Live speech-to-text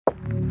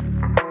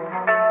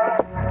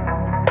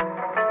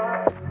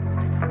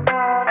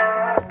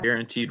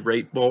Guaranteed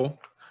Rate Bowl.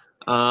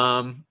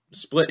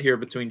 Split here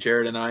between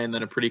Jared and I, and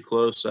then a pretty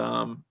close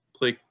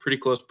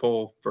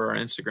poll for our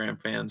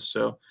Instagram fans.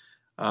 So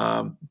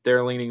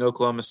they're leaning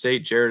Oklahoma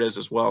State. Jared is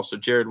as well. So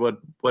Jared, what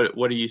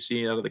do you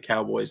see out of the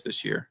Cowboys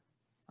this year?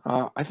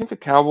 I think the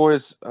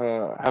Cowboys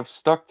have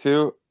stuck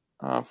to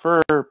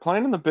for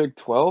playing in the Big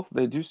 12.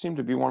 They do seem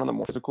to be one of the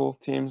more physical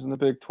teams in the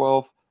Big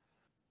 12.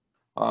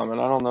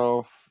 And I don't know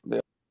if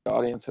the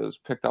audience has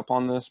picked up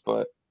on this,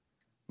 but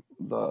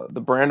the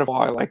brand of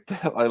football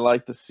I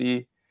like to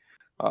see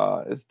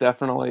is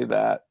definitely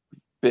that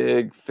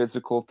big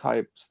physical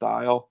type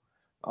style,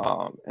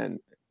 and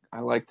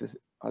I'd like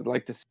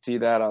to see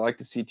that. I like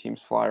to see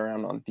teams fly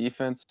around on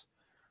defense,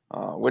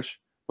 which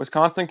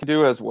Wisconsin can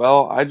do as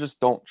well. I just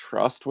don't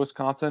trust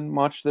Wisconsin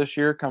much this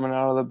year coming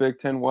out of the Big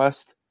Ten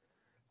West.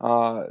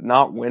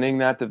 Not winning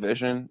that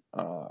division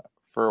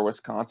for a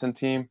Wisconsin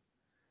team.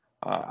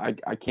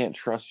 I can't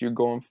trust you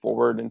going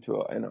forward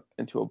into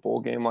a bowl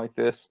game like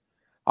this.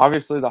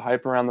 Obviously, the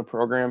hype around the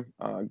program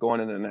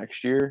going into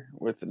next year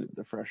with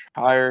the fresh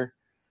hire,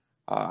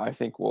 I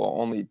think will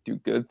only do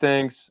good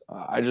things.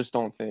 I just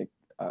don't think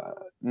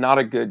not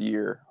a good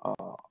year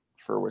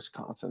for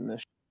Wisconsin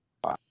this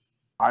year.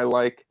 I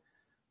like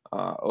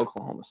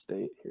Oklahoma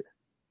State here.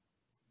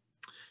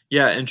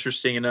 Yeah,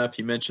 interesting enough,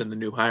 you mentioned the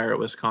new hire at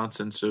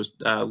Wisconsin. So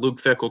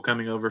Luke Fickell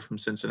coming over from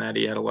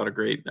Cincinnati had a lot of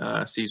great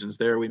seasons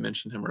there. We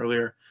mentioned him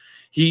earlier.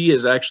 He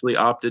has actually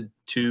opted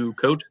to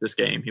coach this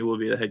game. He will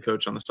be the head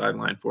coach on the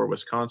sideline for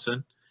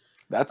Wisconsin.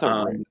 Just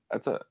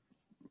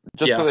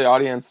so the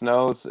audience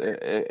knows,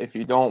 if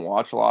you don't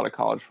watch a lot of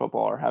college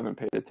football or haven't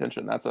paid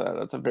attention, that's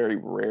a very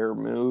rare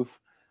move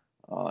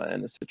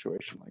in a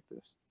situation like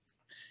this.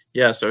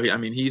 Yeah, so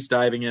he's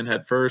diving in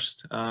head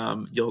first.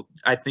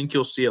 I think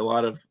you'll see a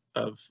lot of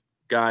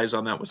guys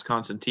on that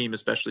Wisconsin team,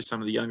 especially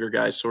some of the younger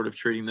guys, sort of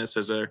treating this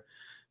as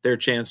their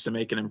chance to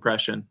make an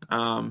impression.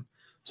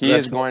 So he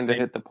is going to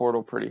hit the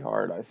portal pretty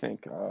hard, I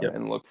think,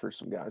 and look for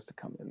some guys to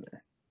come in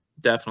there.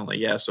 Definitely,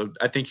 yeah. So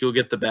I think you'll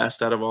get the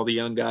best out of all the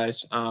young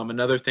guys.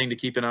 Another thing to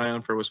keep an eye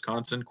on for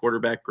Wisconsin,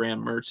 quarterback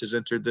Graham Mertz has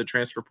entered the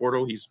transfer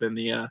portal. He's been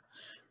the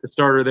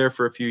starter there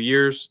for a few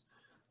years.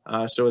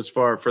 So as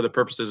far for the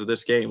purposes of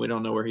this game, we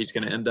don't know where he's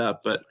going to end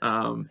up, but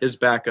his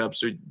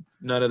backups,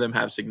 none of them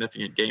have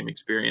significant game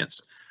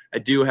experience. I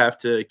do have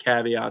to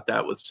caveat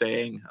that with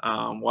saying,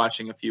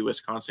 watching a few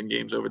Wisconsin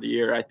games over the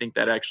year, I think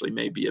that actually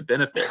may be a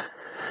benefit.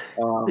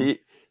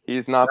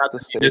 He's not the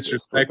safest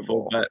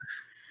disrespectful,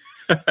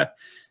 but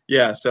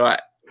yeah. So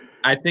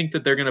I think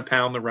that they're going to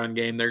pound the run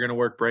game. They're going to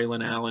work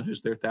Braylon Allen,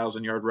 who's their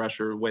 1,000-yard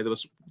rusher,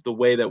 the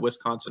way that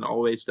Wisconsin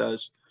always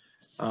does.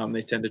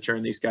 They tend to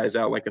turn these guys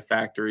out like a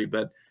factory,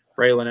 but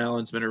Braylon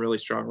Allen's been a really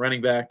strong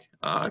running back.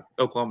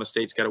 Oklahoma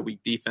State's got a weak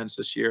defense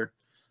this year,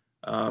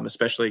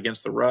 especially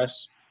against the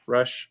rush.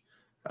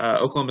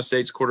 Oklahoma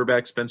State's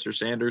quarterback Spencer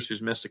Sanders,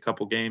 who's missed a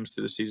couple games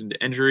through the season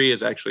to injury,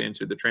 has actually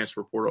entered the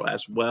transfer portal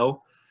as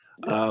well.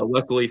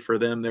 Luckily for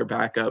them, their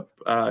backup,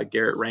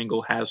 Garrett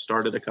Rangel, has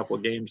started a couple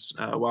of games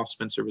while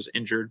Spencer was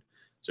injured.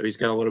 So he's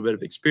got a little bit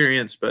of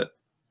experience, but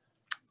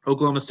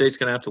Oklahoma State's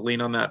going to have to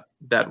lean on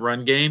that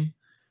run game.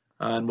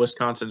 And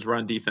Wisconsin's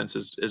run defense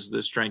is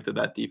the strength of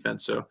that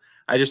defense. So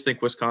I just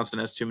think Wisconsin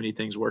has too many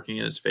things working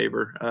in its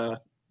favor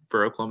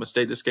for Oklahoma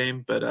State this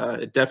game, but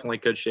it definitely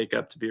could shake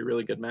up to be a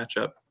really good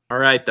matchup. All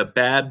right, the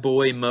Bad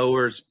Boy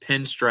Mowers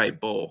Pinstripe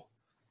Bowl.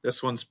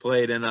 This one's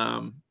played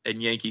in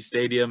Yankee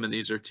Stadium, and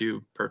these are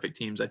two perfect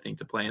teams, I think,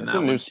 to play in that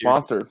one. It's a new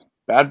sponsor.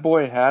 Bad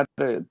Boy had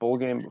a bowl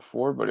game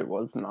before, but it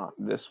was not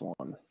this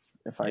one,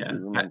 if I do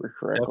remember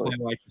correctly.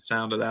 Definitely like the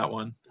sound of that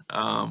one.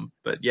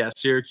 But yeah,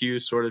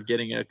 Syracuse sort of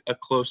getting a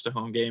close to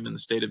home game in the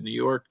state of New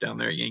York down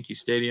there at Yankee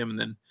Stadium, and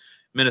then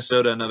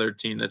Minnesota, another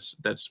team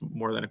that's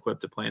more than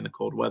equipped to play in the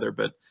cold weather.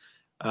 But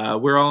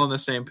we're all on the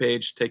same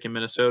page, taking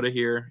Minnesota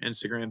here.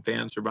 Instagram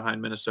fans are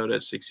behind Minnesota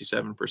at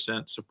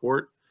 67%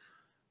 support.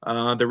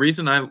 The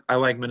reason I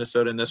like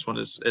Minnesota in this one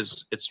is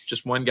it's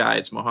just one guy.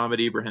 It's Mohamed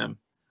Ibrahim.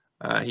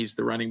 He's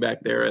the running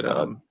back there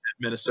at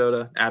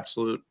Minnesota.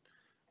 Absolute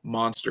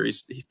monster.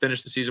 He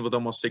finished the season with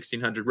almost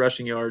 1,600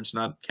 rushing yards,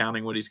 not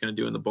counting what he's going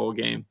to do in the bowl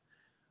game.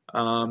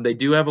 They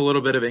do have a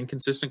little bit of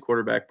inconsistent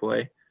quarterback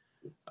play.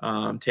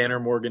 Tanner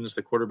Morgan is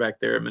the quarterback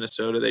there at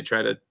Minnesota. They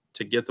try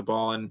to get the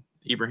ball in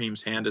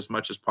Ibrahim's hand as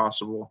much as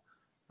possible,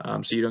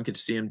 so you don't get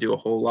to see him do a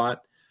whole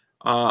lot.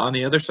 On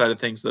the other side of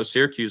things, though,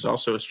 Syracuse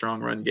also a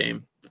strong run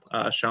game.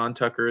 Sean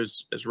Tucker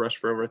has rushed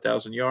for over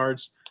 1,000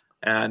 yards,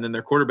 and then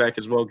their quarterback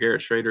as well,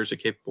 Garrett Schrader, is a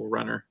capable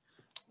runner.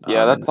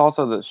 Yeah, that's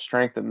also the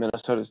strength of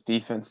Minnesota's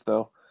defense,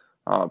 though.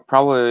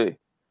 Probably,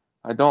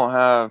 I don't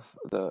have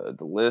the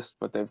list,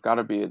 but they've got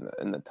to be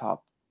in the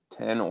top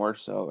 10 or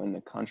so in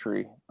the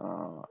country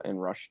in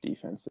rush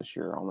defense this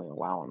year, only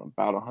allowing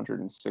about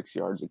 106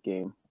 yards a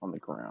game on the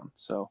ground.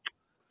 So,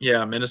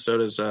 yeah,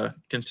 Minnesota's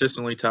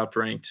consistently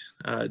top-ranked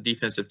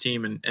defensive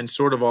team and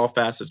sort of all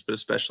facets, but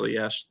especially,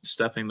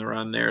 stuffing the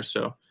run there.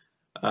 So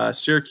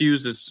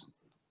Syracuse is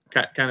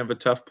kind of a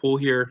tough pull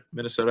here.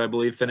 Minnesota, I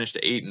believe, finished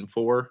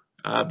 8-4.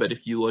 But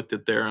if you looked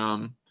at their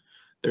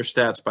their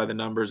stats by the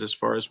numbers as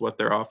far as what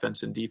their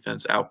offense and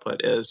defense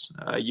output is.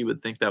 You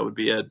would think that would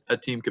be a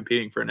team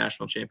competing for a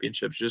national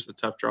championship. It's just a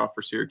tough draw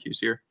for Syracuse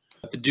here.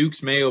 The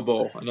Duke's Mayo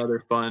Bowl,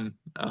 another fun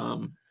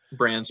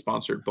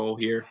brand-sponsored bowl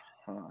here.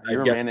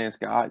 You're a mayonnaise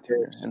guy,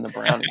 too, and the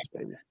brownies,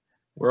 baby.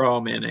 We're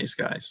all mayonnaise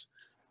guys.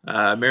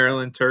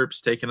 Maryland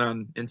Terps taking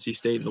on NC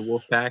State and the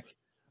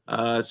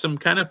Wolfpack. Some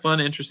kind of fun,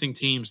 interesting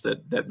teams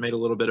that made a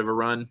little bit of a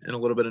run and a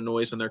little bit of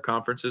noise in their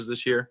conferences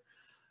this year.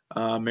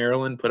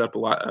 Maryland put up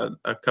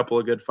a couple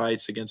of good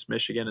fights against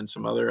Michigan and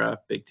some other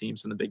big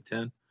teams in the Big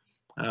Ten.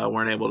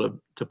 Weren't able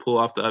to pull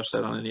off the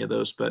upset on any of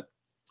those, but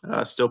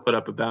still put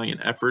up a valiant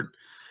effort.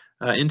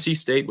 NC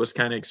State was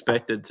kind of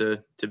expected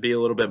to be a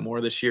little bit more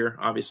this year.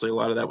 Obviously, a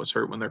lot of that was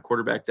hurt when their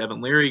quarterback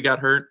Devin Leary got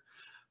hurt,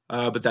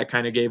 but that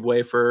kind of gave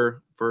way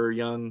for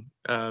young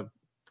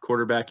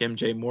quarterback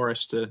MJ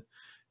Morris to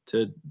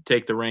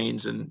take the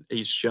reins, and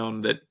he's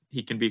shown that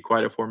he can be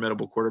quite a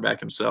formidable quarterback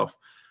himself.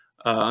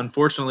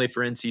 Unfortunately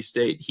for NC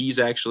State, he's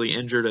actually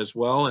injured as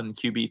well, and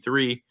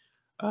QB3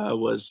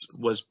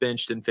 was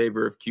benched in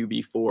favor of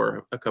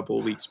QB4 a couple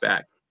of weeks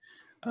back.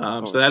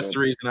 So that's the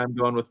reason I'm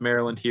going with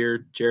Maryland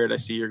here. Jared, I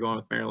see you're going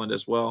with Maryland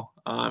as well.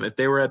 If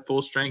they were at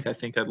full strength, I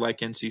think I'd like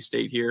NC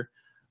State here.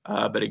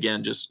 But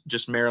again,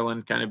 just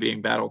Maryland kind of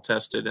being battle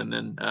tested, and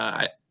then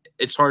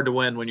it's hard to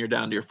win when you're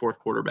down to your fourth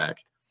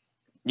quarterback.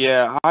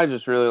 Yeah, I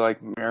just really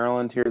like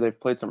Maryland here. They've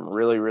played some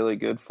really, really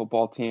good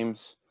football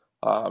teams,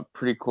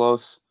 pretty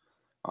close.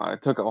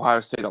 It took Ohio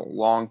State a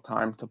long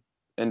time to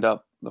end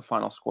up the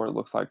final score. It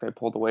looks like they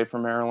pulled away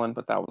from Maryland,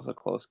 but that was a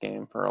close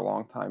game for a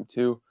long time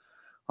too.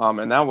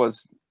 And that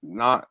was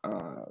not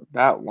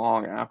that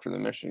long after the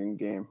Michigan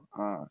game.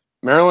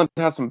 Maryland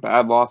has some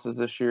bad losses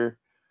this year,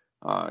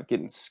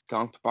 getting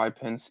skunked by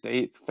Penn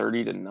State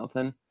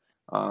 30-0.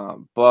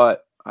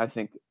 But I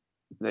think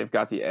they've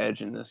got the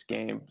edge in this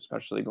game,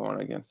 especially going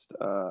against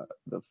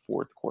the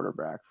fourth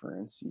quarterback for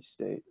NC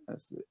State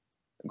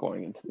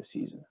going into the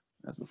season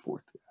as the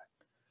fourth guy.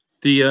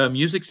 The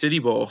Music City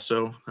Bowl,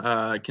 so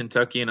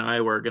Kentucky and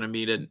Iowa are going to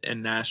meet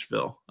in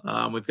Nashville.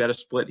 We've got a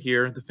split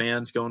here. The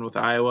fans going with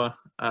Iowa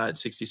at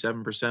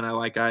 67%. I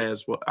like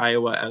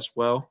Iowa as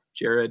well.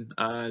 Jared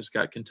has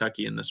got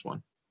Kentucky in this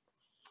one.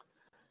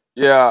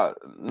 Yeah,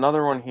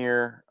 another one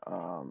here.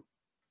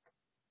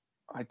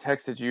 I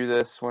texted you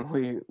this when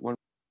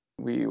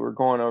we were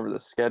going over the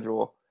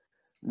schedule.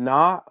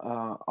 Not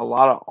a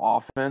lot of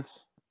offense.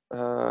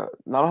 Not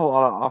a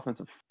lot of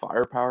offensive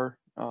firepower.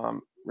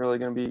 Really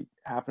going to be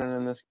happening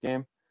in this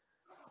game,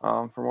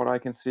 from what I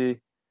can see.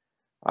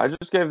 I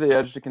just gave the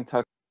edge to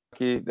Kentucky.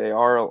 They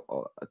are a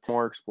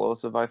more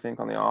explosive, I think,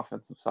 on the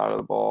offensive side of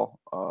the ball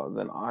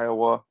than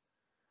Iowa.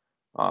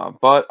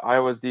 But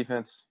Iowa's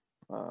defense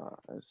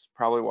is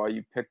probably why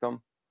you picked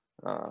them.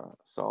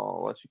 So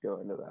I'll let you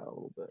go into that a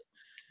little bit.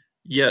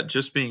 Yeah,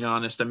 just being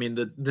honest, I mean,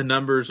 the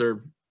numbers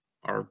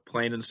are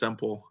plain and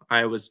simple.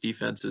 Iowa's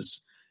defense is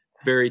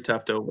very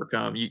tough to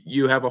overcome.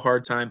 You have a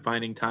hard time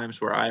finding times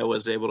where Iowa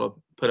is able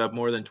to put up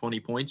more than 20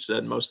 points,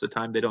 and most of the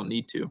time they don't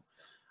need to.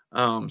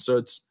 So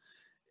it's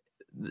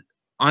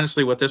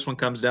honestly what this one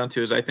comes down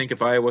to is I think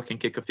if Iowa can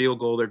kick a field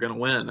goal, they're going to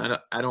win.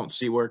 I don't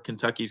see where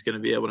Kentucky's going to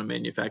be able to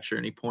manufacture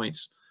any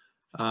points.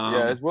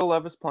 Is Will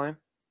Levis playing?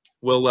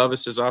 Will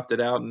Levis is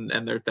opted out,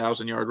 and their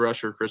 1,000-yard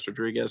rusher, Chris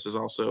Rodriguez, is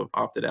also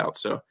opted out.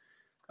 So,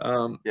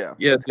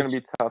 it's going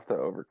to be tough to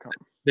overcome.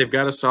 They've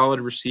got a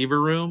solid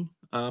receiver room.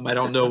 I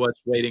don't know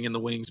what's waiting in the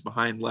wings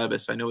behind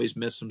Levis. I know he's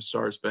missed some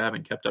starts, but I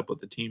haven't kept up with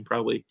the team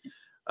probably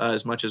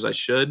as much as I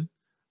should.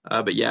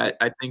 But yeah,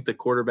 I think the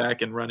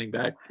quarterback and running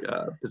back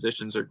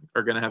positions are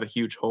going to have a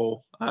huge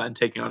hole, and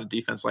taking on a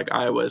defense like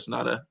Iowa is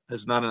not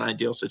an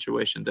ideal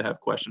situation to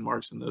have question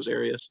marks in those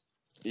areas.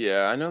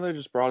 Yeah, I know they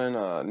just brought in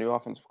a new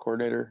offensive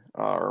coordinator,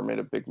 or made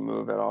a big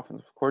move at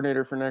offensive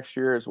coordinator for next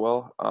year as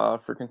well,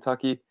 for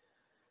Kentucky.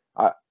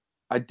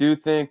 I do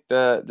think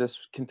that this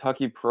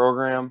Kentucky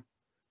program,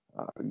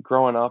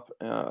 growing up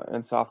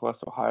in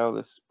Southwest Ohio,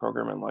 this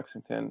program in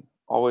Lexington,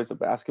 always a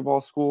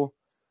basketball school.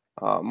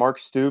 Mark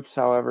Stoops,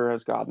 however,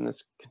 has gotten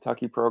this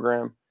Kentucky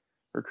program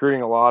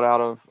recruiting a lot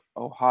out of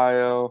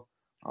Ohio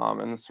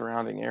and the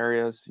surrounding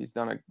areas. He's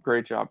done a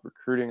great job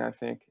recruiting, I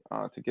think,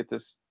 to get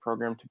this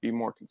program to be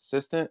more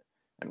consistent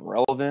and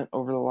relevant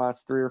over the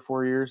last 3 or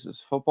 4 years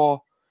as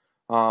football.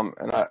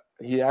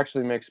 He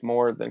actually makes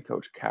more than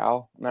Coach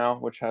Cal now,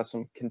 which has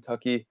some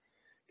Kentucky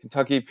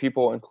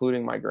people,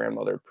 including my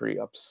grandmother, pretty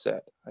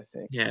upset, I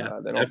think. Yeah,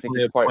 they don't think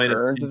he's quite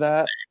earned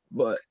that,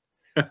 but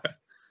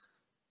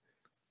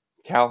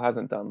Cal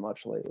hasn't done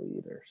much lately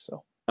either.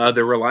 So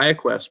the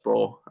ReliaQuest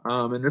Bowl,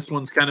 and this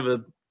one's kind of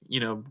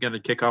going to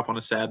kick off on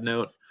a sad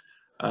note.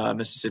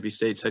 Mississippi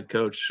State's head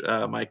coach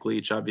Mike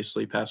Leach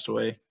obviously passed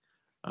away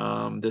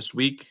this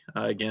week.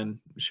 Again,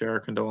 share our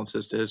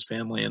condolences to his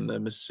family and the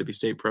Mississippi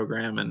State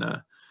program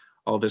and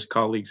all of his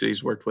colleagues that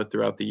he's worked with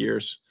throughout the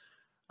years.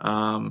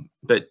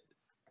 But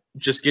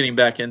just getting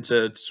back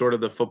into sort of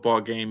the football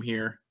game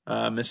here,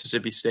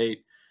 Mississippi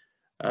State,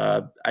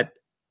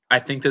 I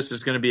think this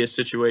is going to be a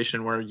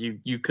situation where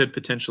you could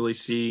potentially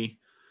see,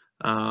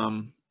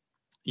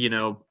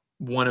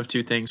 one of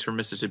two things from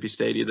Mississippi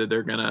State. Either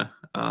they're going to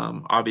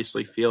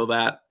obviously feel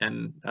that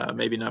and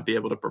maybe not be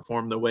able to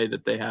perform the way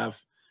that they have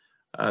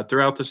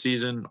throughout the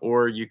season,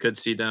 or you could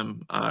see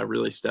them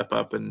really step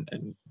up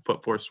and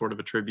put forth sort of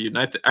a tribute.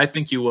 And I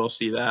think you will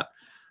see that.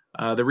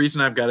 The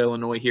reason I've got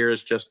Illinois here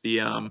is just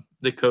the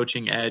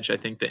coaching edge. I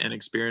think the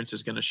inexperience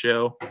is going to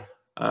show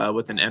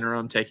with an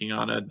interim taking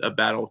on a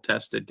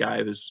battle-tested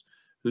guy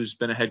who's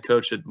been a head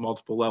coach at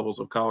multiple levels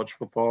of college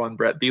football, and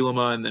Brett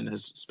Bielema, and then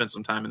has spent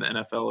some time in the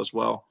NFL as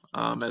well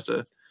as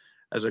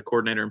a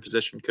coordinator and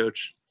position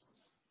coach.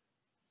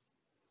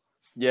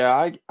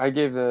 Yeah, I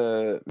gave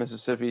the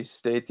Mississippi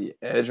State the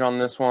edge on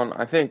this one.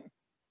 I think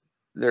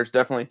there's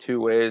definitely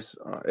two ways.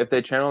 If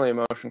they channel the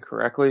emotion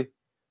correctly,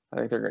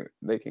 I think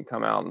they can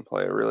come out and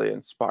play a really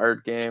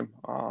inspired game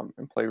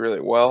and play really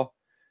well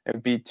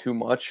and be too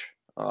much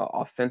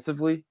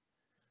offensively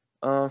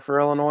for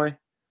Illinois.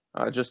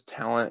 Just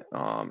talent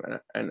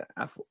and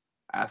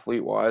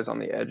athlete-wise on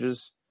the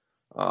edges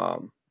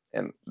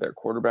and their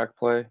quarterback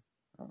play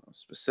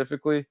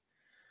specifically.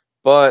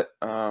 But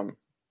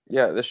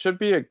yeah, this should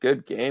be a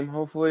good game,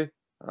 hopefully.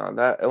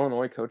 That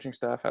Illinois coaching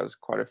staff has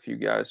quite a few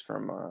guys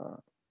from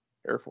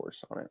Air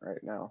Force on it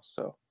right now.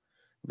 So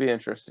it'll be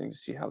interesting to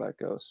see how that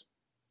goes.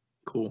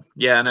 Cool.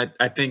 Yeah, and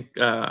I think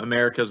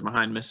America's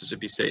behind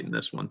Mississippi State in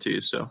this one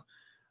too. So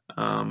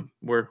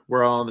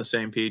we're all on the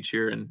same page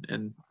here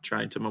and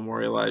trying to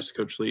memorialize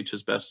Coach Leach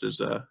as best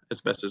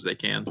as they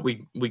can.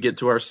 We get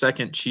to our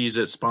second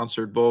Cheez-It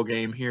sponsored bowl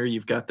game here.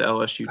 You've got the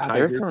LSU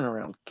Tigers. They're throwing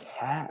around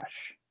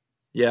cash.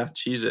 Yeah,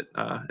 Cheez-It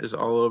is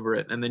all over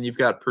it. And then you've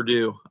got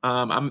Purdue.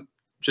 I'm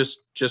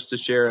just to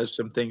share as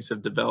some things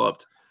have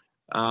developed.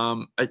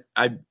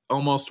 I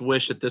almost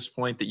wish at this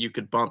point that you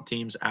could bump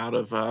teams out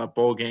of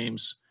bowl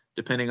games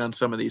depending on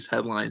some of these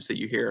headlines that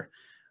you hear.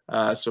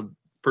 So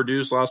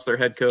Purdue's lost their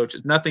head coach.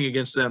 Nothing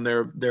against them.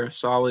 They're a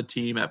solid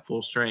team at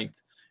full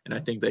strength, and I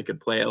think they could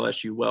play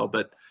LSU well.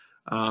 But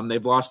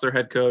they've lost their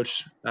head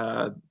coach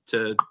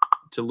to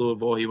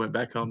Louisville. He went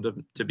back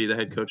home to be the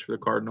head coach for the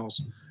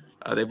Cardinals.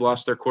 They've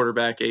lost their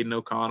quarterback, Aiden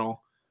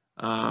O'Connell.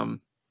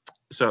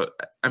 So,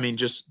 I mean,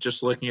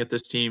 just looking at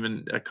this team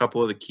and a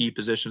couple of the key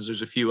positions,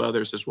 there's a few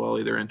others as well,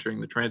 either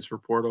entering the transfer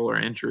portal or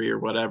injury or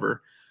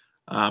whatever.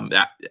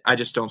 I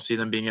just don't see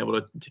them being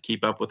able to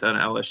keep up with an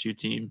LSU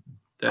team.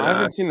 I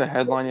haven't seen the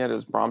headline yet.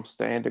 Is Brom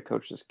staying to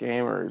coach this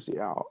game, or is he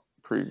out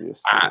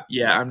previous?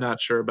 Yeah, I'm not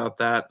sure about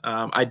that.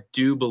 I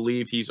do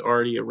believe he's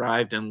already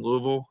arrived in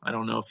Louisville. I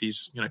don't know if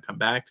he's going to come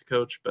back to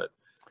coach, but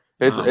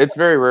it's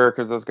very rare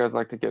because those guys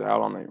like to get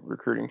out on the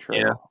recruiting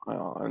trail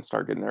and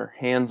start getting their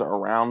hands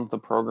around the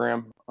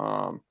program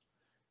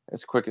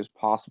as quick as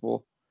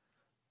possible.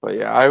 But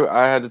yeah,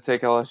 I had to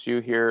take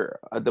LSU here.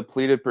 A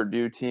depleted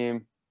Purdue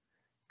team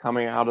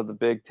coming out of the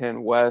Big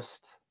Ten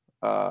West.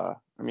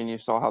 I mean, you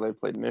saw how they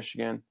played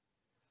Michigan.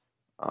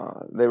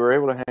 They were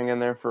able to hang in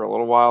there for a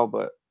little while,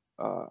 but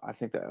I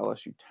think the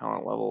LSU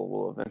talent level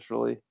will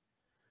eventually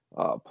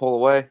pull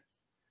away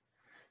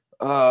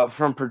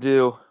from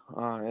Purdue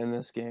in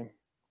this game.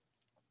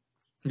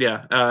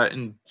 Yeah,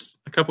 and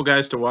a couple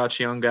guys to watch,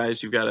 young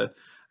guys. You've got a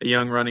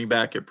young running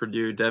back at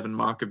Purdue, Devin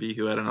Mockabee,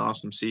 who had an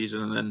awesome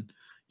season, and then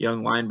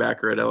young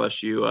linebacker at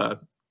LSU,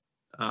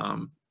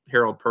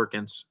 Harold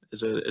Perkins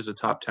is a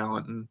top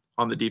talent and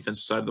on the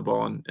defensive side of the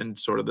ball and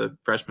sort of the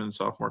freshman and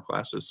sophomore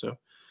classes. So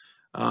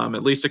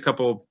at least a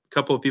couple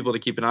of people to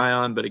keep an eye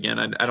on. But again,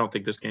 I don't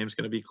think this game's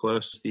going to be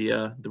close.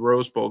 The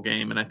Rose Bowl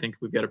game, and I think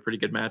we've got a pretty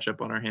good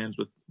matchup on our hands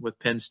with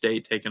Penn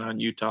State taking on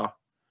Utah.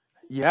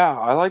 Yeah,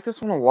 I like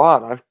this one a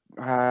lot.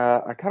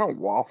 I kind of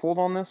waffled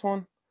on this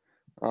one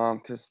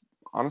because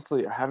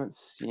honestly, I haven't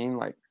seen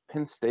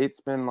Penn State's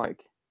been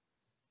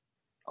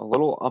a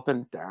little up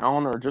and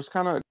down, or just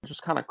kind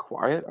of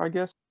quiet, I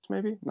guess,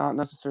 maybe not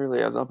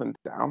necessarily as up and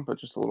down, but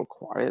just a little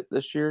quiet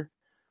this year.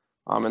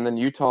 And then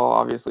Utah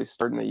obviously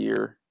starting the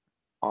year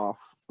off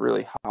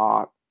really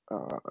hot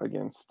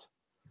against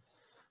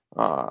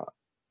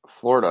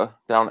Florida,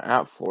 down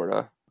at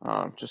Florida.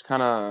 Just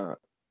kind of,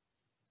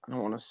 I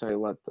don't want to say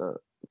let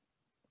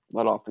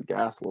off the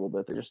gas a little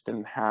bit. They just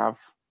didn't have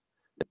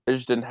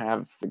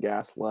the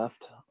gas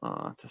left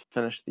to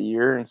finish the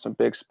year in some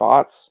big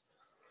spots.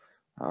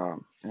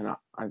 And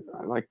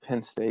I like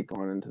Penn State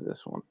going into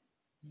this one.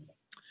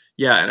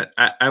 Yeah,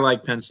 and I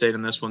like Penn State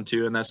in this one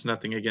too, and that's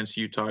nothing against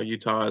Utah.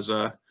 Utah is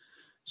a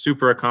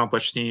super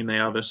accomplished team. They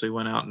obviously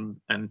went out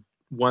and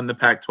won the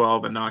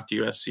Pac-12 and knocked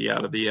USC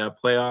out of the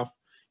playoff.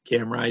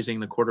 Cam Rising,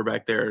 the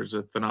quarterback there, is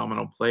a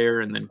phenomenal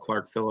player, and then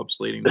Clark Phillips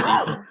leading the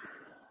defense.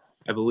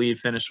 I believe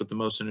finished with the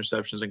most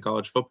interceptions in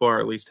college football, or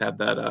at least had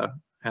that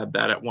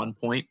at one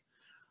point.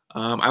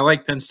 I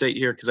like Penn State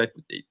here because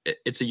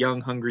it's a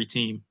young, hungry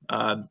team.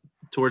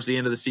 Towards the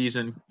end of the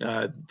season,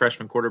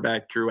 freshman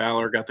quarterback Drew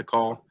Aller got the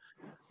call.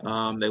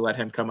 They let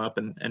him come up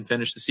and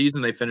finish the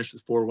season. They finished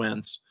with 4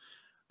 wins.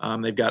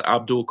 They've got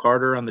Abdul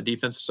Carter on the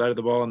defensive side of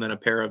the ball, and then a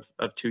pair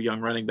of 2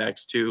 young running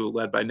backs too,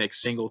 led by Nick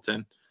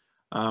Singleton.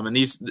 And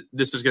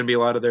this is going to be a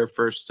lot of their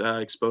first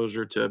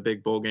exposure to a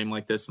big bowl game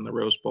like this in the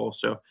Rose Bowl.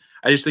 So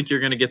I just think you're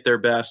going to get their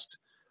best.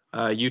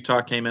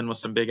 Utah came in with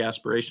some big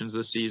aspirations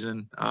this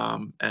season,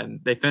 and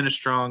they finished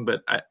strong,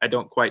 but I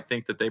don't quite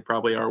think that they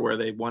probably are where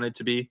they wanted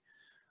to be.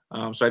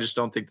 So I just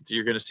don't think that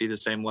you're going to see the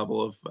same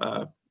level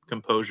of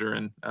composure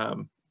and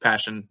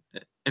passion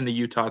in the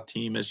Utah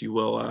team as you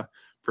will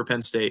for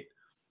Penn State.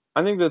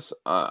 I think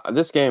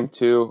this game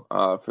too,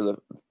 for the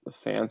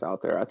fans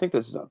out there, I think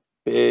this is a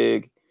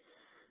big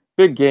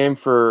game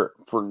for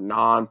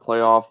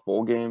non-playoff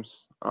bowl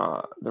games.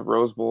 The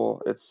Rose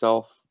Bowl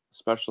itself,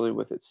 especially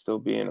with it still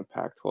being a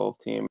Pac-12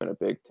 team and a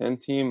Big Ten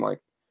team,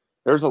 like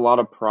there's a lot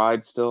of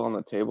pride still on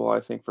the table, I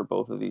think, for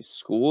both of these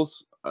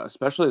schools,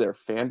 especially their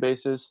fan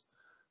bases,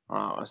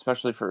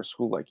 especially for a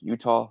school like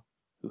Utah,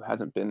 who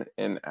hasn't been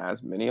in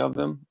as many of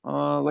them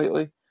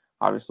lately,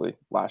 obviously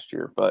last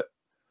year, but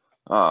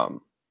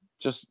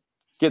just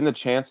getting the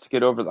chance to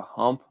get over the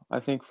hump, I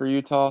think, for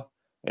Utah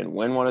and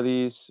win one of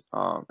these,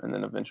 and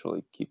then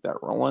eventually keep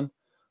that rolling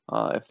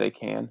if they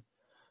can.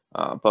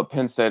 But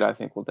Penn State, I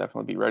think, will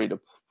definitely be ready to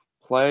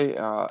play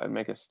and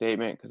make a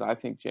statement, because I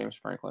think James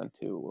Franklin,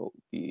 too, will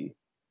be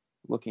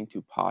looking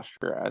to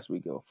posture as we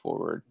go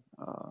forward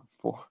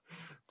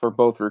for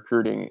both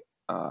recruiting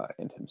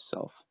and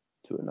himself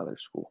to another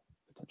school,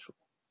 potentially.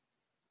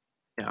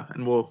 Yeah,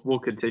 and we'll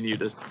continue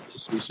to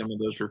see some of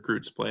those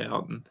recruits play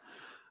out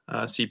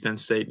and see Penn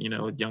State,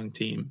 a young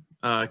team,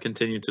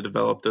 continue to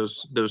develop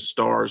those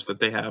stars that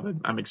they have.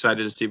 I'm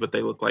excited to see what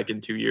they look like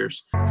in 2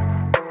 years.